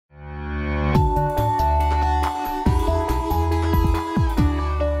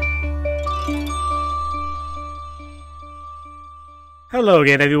Hello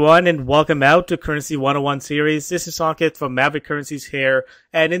again, everyone, and welcome out to Currency 101 series. This is Ankit from Maverick Currencies here,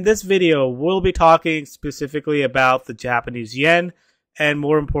 and in this video, we'll be talking specifically about the Japanese yen, and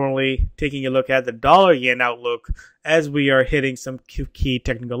more importantly, taking a look at the dollar-yen outlook as we are hitting some key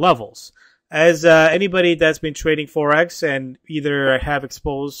technical levels. As anybody that's been trading Forex and either have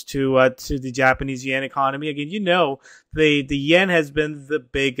exposed to the Japanese yen economy, again, you know the yen has been the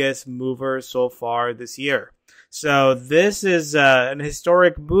biggest mover so far this year. So this is an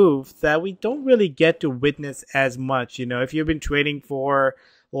historic move that we don't really get to witness as much. You know, if you've been trading for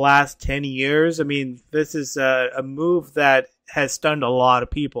the last 10 years, I mean, this is a move that has stunned a lot of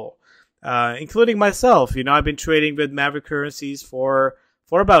people, including myself. You know, I've been trading with Maverick Currencies for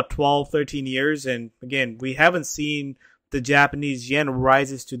about 12, 13 years. And again, we haven't seen the Japanese yen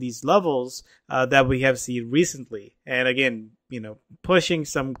rises to these levels that we have seen recently. And again, you know, pushing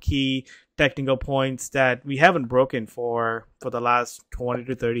some key technical points that we haven't broken for the last 20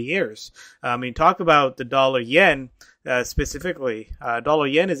 to 30 years. I mean, talk about the dollar yen specifically. Dollar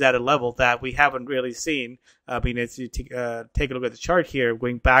yen is at a level that we haven't really seen. I mean, as you take a look at the chart here,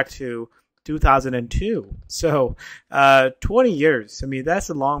 going back to 2002. So 20 years. I mean, that's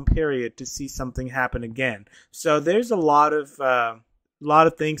a long period to see something happen again. So there's a lot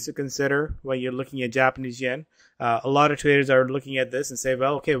of things to consider when you're looking at Japanese yen. A lot of traders are looking at this and say,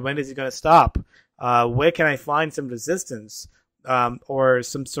 well, okay, when is it going to stop? Where can I find some resistance or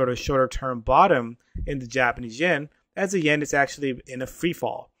some sort of shorter term bottom in the Japanese yen, as the yen is actually in a free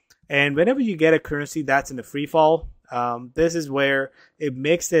fall. And whenever you get a currency that's in a free fall, this is where it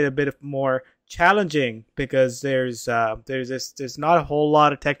makes it a bit more challenging, because there's not a whole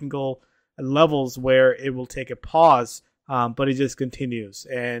lot of technical levels where it will take a pause. But it just continues,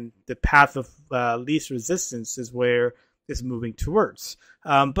 and the path of least resistance is where it's moving towards.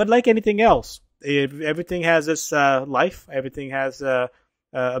 But like anything else, everything has its life. Everything has a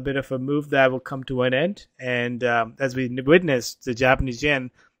bit of a move that will come to an end. And as we witnessed, the Japanese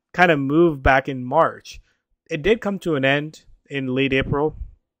yen kind of moved back in March. It did come to an end in late April,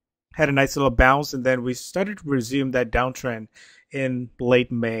 had a nice little bounce, and then we started to resume that downtrend in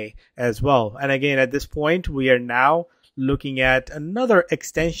late May as well. And again, at this point, we are now looking at another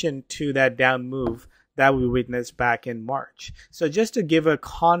extension to that down move that we witnessed back in March. So just to give a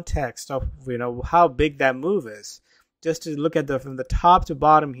context of, you know, how big that move is, just to look at from the top to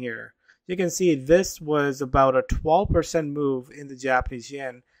bottom here, you can see this was about a 12% move in the Japanese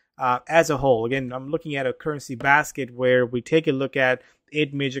yen as a whole. Again, I'm looking at a currency basket where we take a look at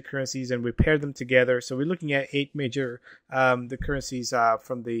 8 major currencies and we pair them together. So we're looking at 8 major the currencies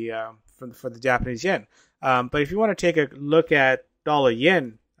for the Japanese yen. But if you want to take a look at dollar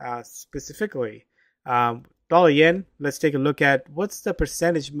yen specifically, dollar yen, let's take a look at what's the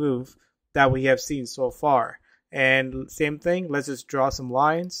percentage move that we have seen so far. And same thing, let's just draw some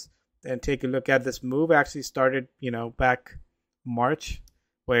lines and take a look at this move. Actually started, you know, back March,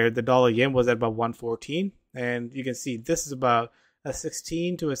 where the dollar yen was at about 114. And you can see this is about a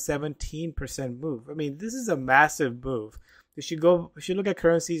 16 to a 17% move. I mean, this is a massive move. If you look at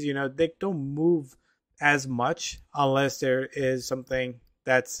currencies, you know, they don't move as much unless there is something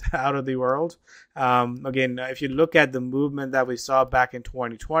that's out of the world. Again, if you look at the movement that we saw back in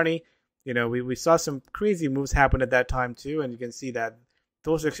 2020, you know, we saw some crazy moves happen at that time too, and you can see that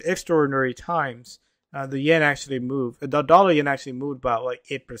those extraordinary times, the yen actually moved. The dollar yen actually moved about like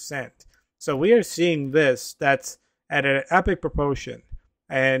 8%. So we are seeing this that's at an epic proportion,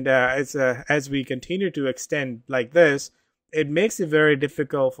 and as we continue to extend like this, it makes it very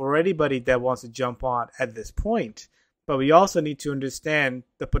difficult for anybody that wants to jump on at this point. But we also need to understand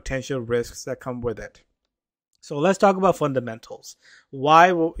the potential risks that come with it. So let's talk about fundamentals.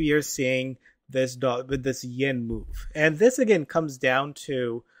 Why we are seeing this with this yen move, and this again comes down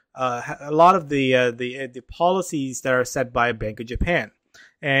to a lot of the policies that are set by Bank of Japan.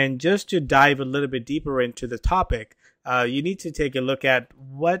 And just to dive a little bit deeper into the topic, you need to take a look at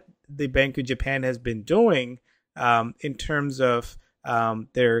what the Bank of Japan has been doing in terms of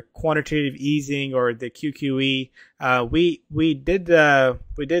their quantitative easing or the QQE. We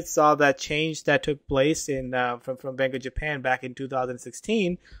did saw that change that took place in from Bank of Japan back in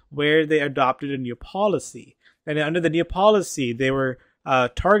 2016, where they adopted a new policy. And under the new policy, they were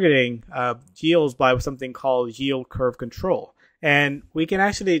targeting yields by something called yield curve control. And we can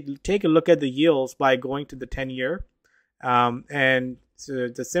actually take a look at the yields by going to the 10-year. And so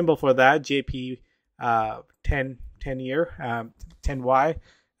the symbol for that, JPY 10-year, 10Y.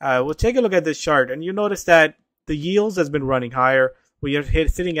 We'll take a look at this chart, and you notice that the yields has been running higher. We are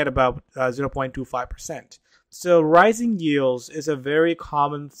sitting at about 0.25%. So rising yields is a very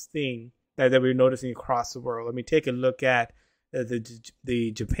common thing that we're noticing across the world. Let me take a look at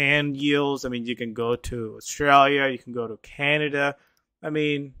the Japan yields. I mean, you can go to Australia, you can go to Canada. I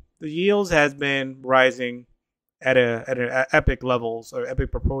mean, the yields has been rising at an epic levels or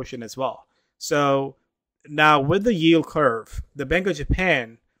epic proportion as well. So now with the yield curve, the Bank of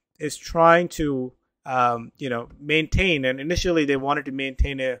Japan is trying to maintain, and initially they wanted to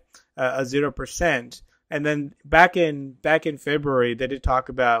maintain a 0%, and then back in February they did talk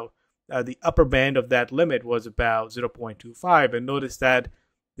about the upper band of that limit was about 0.25, and notice that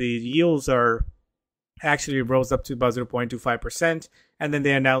the yields are actually rose up to about 0.25%, and then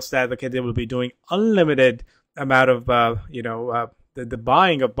they announced that they will be doing unlimited amount of the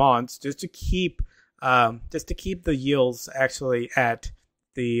buying of bonds just to keep the yields actually at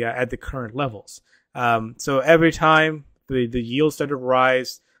the current levels. So every time the yields start to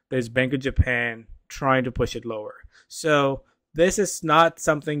rise, there's Bank of Japan trying to push it lower. So this is not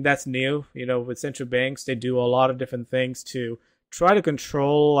something that's new. With central banks, they do a lot of different things to try to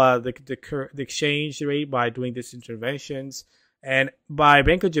control the exchange rate by doing these interventions. And by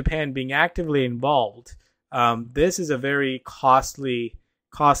Bank of Japan being actively involved, this is a very costly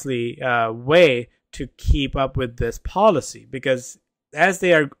way to keep up with this policy, because as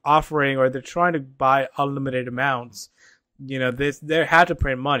they are offering or they're trying to buy unlimited amounts, they have to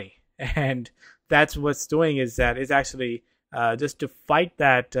print money, and that's what's doing is that it's actually just to fight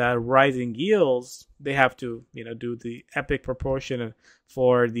that rising yields, they have to do the epic proportion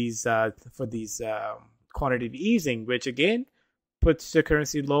for these quantitative easing, which again puts the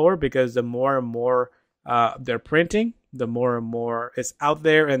currency lower, because the more and more they're printing, the more and more is out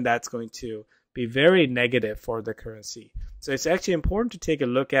there, and that's going to be very negative for the currency. So it's actually important to take a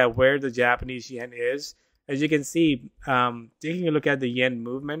look at where the Japanese yen is. As you can see, taking a look at the yen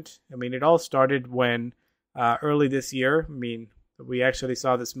movement, I mean, it all started when early this year. I mean, we actually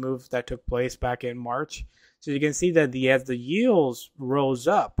saw this move that took place back in March. So you can see that as the yields rose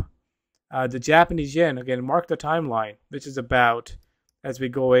up, the Japanese yen, again, mark the timeline, which is about, as we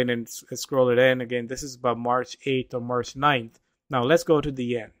go in and scroll it in, again, this is about March 8th or March 9th. Now let's go to the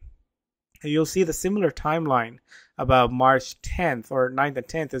yen. And you'll see the similar timeline about March 10th or 9th and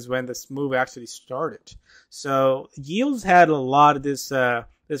 10th is when this move actually started. So yields had a lot of this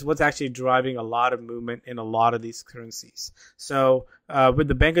is what's actually driving a lot of movement in a lot of these currencies. So with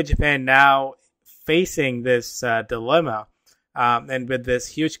the Bank of Japan now facing this dilemma, and with this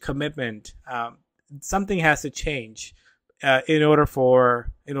huge commitment, something has to change in order for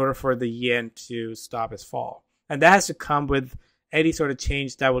the yen to stop its fall, and that has to come with any sort of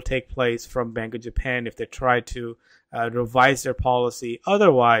change that will take place from Bank of Japan if they try to revise their policy.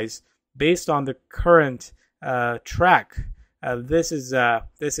 Otherwise, based on the current track, this is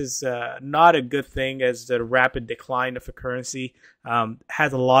not a good thing, as the rapid decline of a currency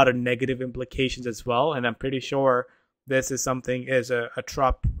has a lot of negative implications as well. And I'm pretty sure this is something is a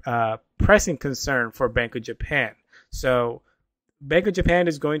top pressing concern for Bank of Japan. So Bank of Japan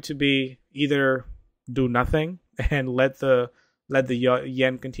is going to be either do nothing and let the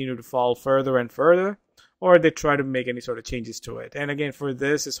yen continue to fall further and further, or they try to make any sort of changes to it. And again, for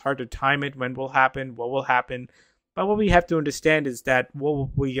this, it's hard to time it, when will happen, what will happen. But what we have to understand is that what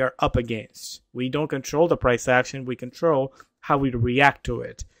we are up against. We don't control the price action, we control how we react to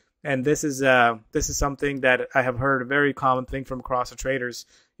it. And this is something that I have heard a very common thing from across the traders.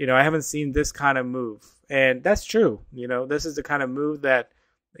 I haven't seen this kind of move. And that's true. This is the kind of move that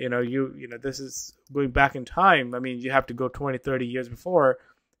this is going back in time. I mean, you have to go 20, 30 years before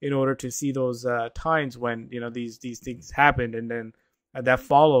in order to see those times when, these things happened, and then that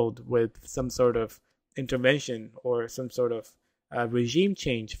followed with some sort of intervention or some sort of regime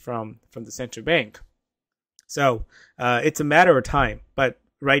change from the central bank. So it's a matter of time. But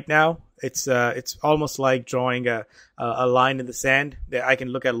right now, it's almost like drawing a line in the sand. I can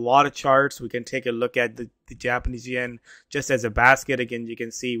look at a lot of charts. We can take a look at the Japanese yen just as a basket. Again, you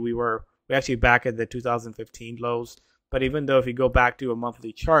can see we're actually back at the 2015 lows. But even though if you go back to a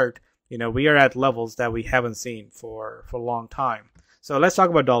monthly chart, we are at levels that we haven't seen for a long time. So let's talk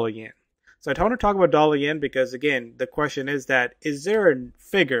about dollar yen. So I want to talk about dollar yen because, again, the question is that is there a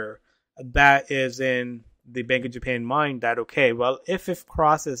figure that is in the Bank of Japan mind that, okay, well, if it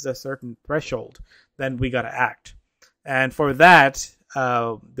crosses a certain threshold, then we got to act. And for that,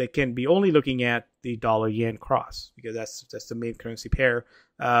 they can be only looking at the dollar yen cross, because that's the main currency pair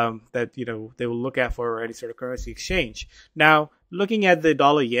that they will look at for any sort of currency exchange. Now, looking at the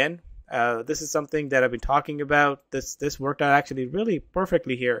dollar yen, this is something that I've been talking about. This worked out actually really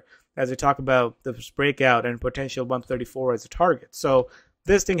perfectly here as I talk about this breakout and potential 134 as a target. So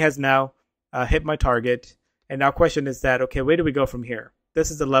this thing has now hit my target, and now question is that, okay, where do we go from here?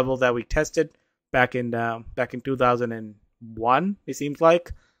 This is the level that we tested back in 2000 and 1, it seems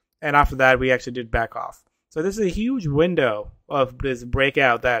like. And after that, we actually did back off. So this is a huge window of this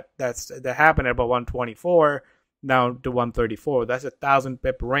breakout that happened at about 124 down to 134. That's 1,000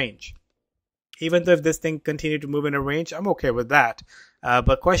 pip range. Even though if this thing continued to move in a range, I'm okay with that.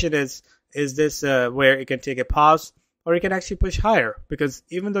 But question is this where it can take a pause or it can actually push higher? Because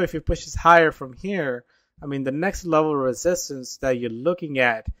even though if it pushes higher from here, I mean, the next level of resistance that you're looking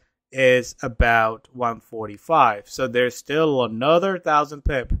at is about 145. So there's still another 1,000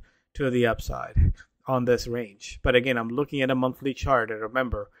 pip to the upside on this range. But again, I'm looking at a monthly chart, and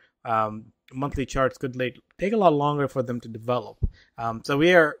remember, monthly charts could take a lot longer for them to develop. So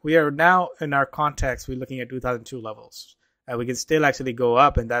we are now in our context, we're looking at 2002 levels. We can still actually go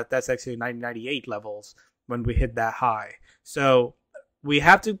up, and that's actually 1998 levels when we hit that high. So we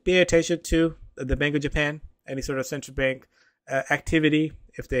have to pay attention to the Bank of Japan, any sort of central bank activity,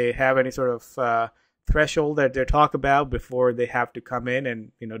 if they have any sort of threshold that they talk about before they have to come in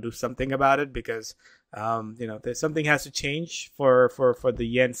and do something about it, because there's something has to change for the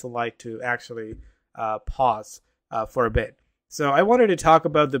yen slide to actually pause for a bit. So I wanted to talk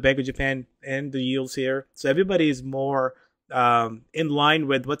about the Bank of Japan and the yields here, so everybody is more in line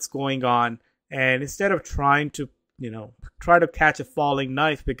with what's going on, and instead of trying to catch a falling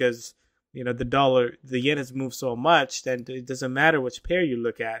knife because the yen has moved so much, then it doesn't matter which pair you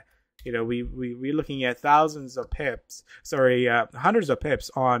look at. We're looking at hundreds of pips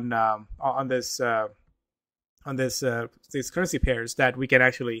on these currency pairs that we can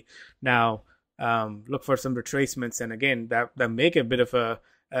actually now look for some retracements, and again that make a bit of a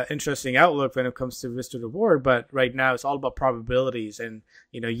interesting outlook when it comes to risk to reward. But right now it's all about probabilities, and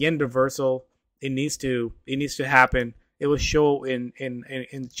yen reversal, it needs to happen. It will show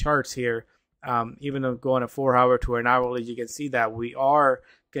in charts here. Even though going a 4-hour to an hourly, you can see that we are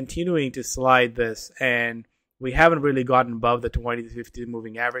continuing to slide this, and we haven't really gotten above the 20 to 50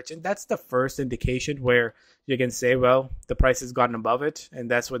 moving average. And that's the first indication where you can say, well, the price has gotten above it, and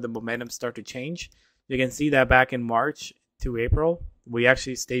that's where the momentum start to change. You can see that back in March to April, we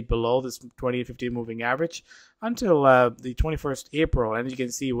actually stayed below this 20 to 50 moving average until the 21st April. And you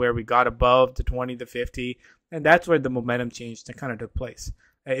can see where we got above the 20 to 50, and that's where the momentum change that kind of took place.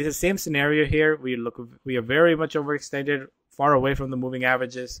 It's the same scenario here. We are very much overextended, far away from the moving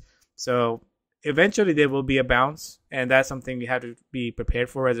averages. So eventually there will be a bounce, and that's something you have to be prepared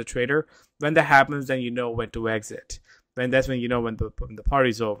for as a trader. When that happens, then you know when to exit. Then that's when you know when the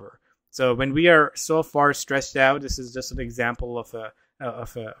party's over. So when we are so far stretched out, this is just an example of a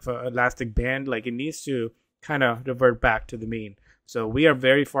elastic band. Like, it needs to kind of revert back to the mean. So we are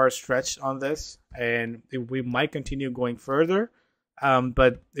very far stretched on this, and we might continue going further.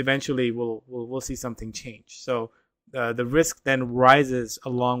 But eventually we'll see something change. So the risk then rises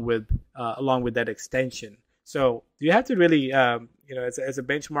along with that extension. So you have to really as a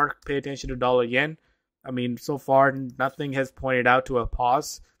benchmark, pay attention to dollar yen. I mean, so far nothing has pointed out to a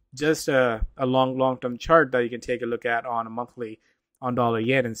pause. Just a long-term chart that you can take a look at on a monthly on dollar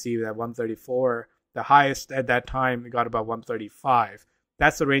yen and see that 134, the highest at that time, we got about 135.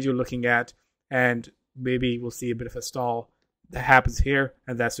 That's the range you're looking at, and maybe we'll see a bit of a stall that happens here,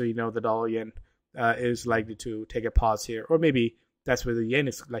 and that's where the dollar yen is likely to take a pause here, or maybe that's where the yen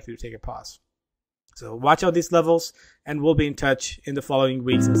is likely to take a pause. So watch out these levels, and we'll be in touch in the following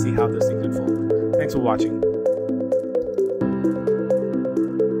weeks and see how those things unfold. Thanks for watching.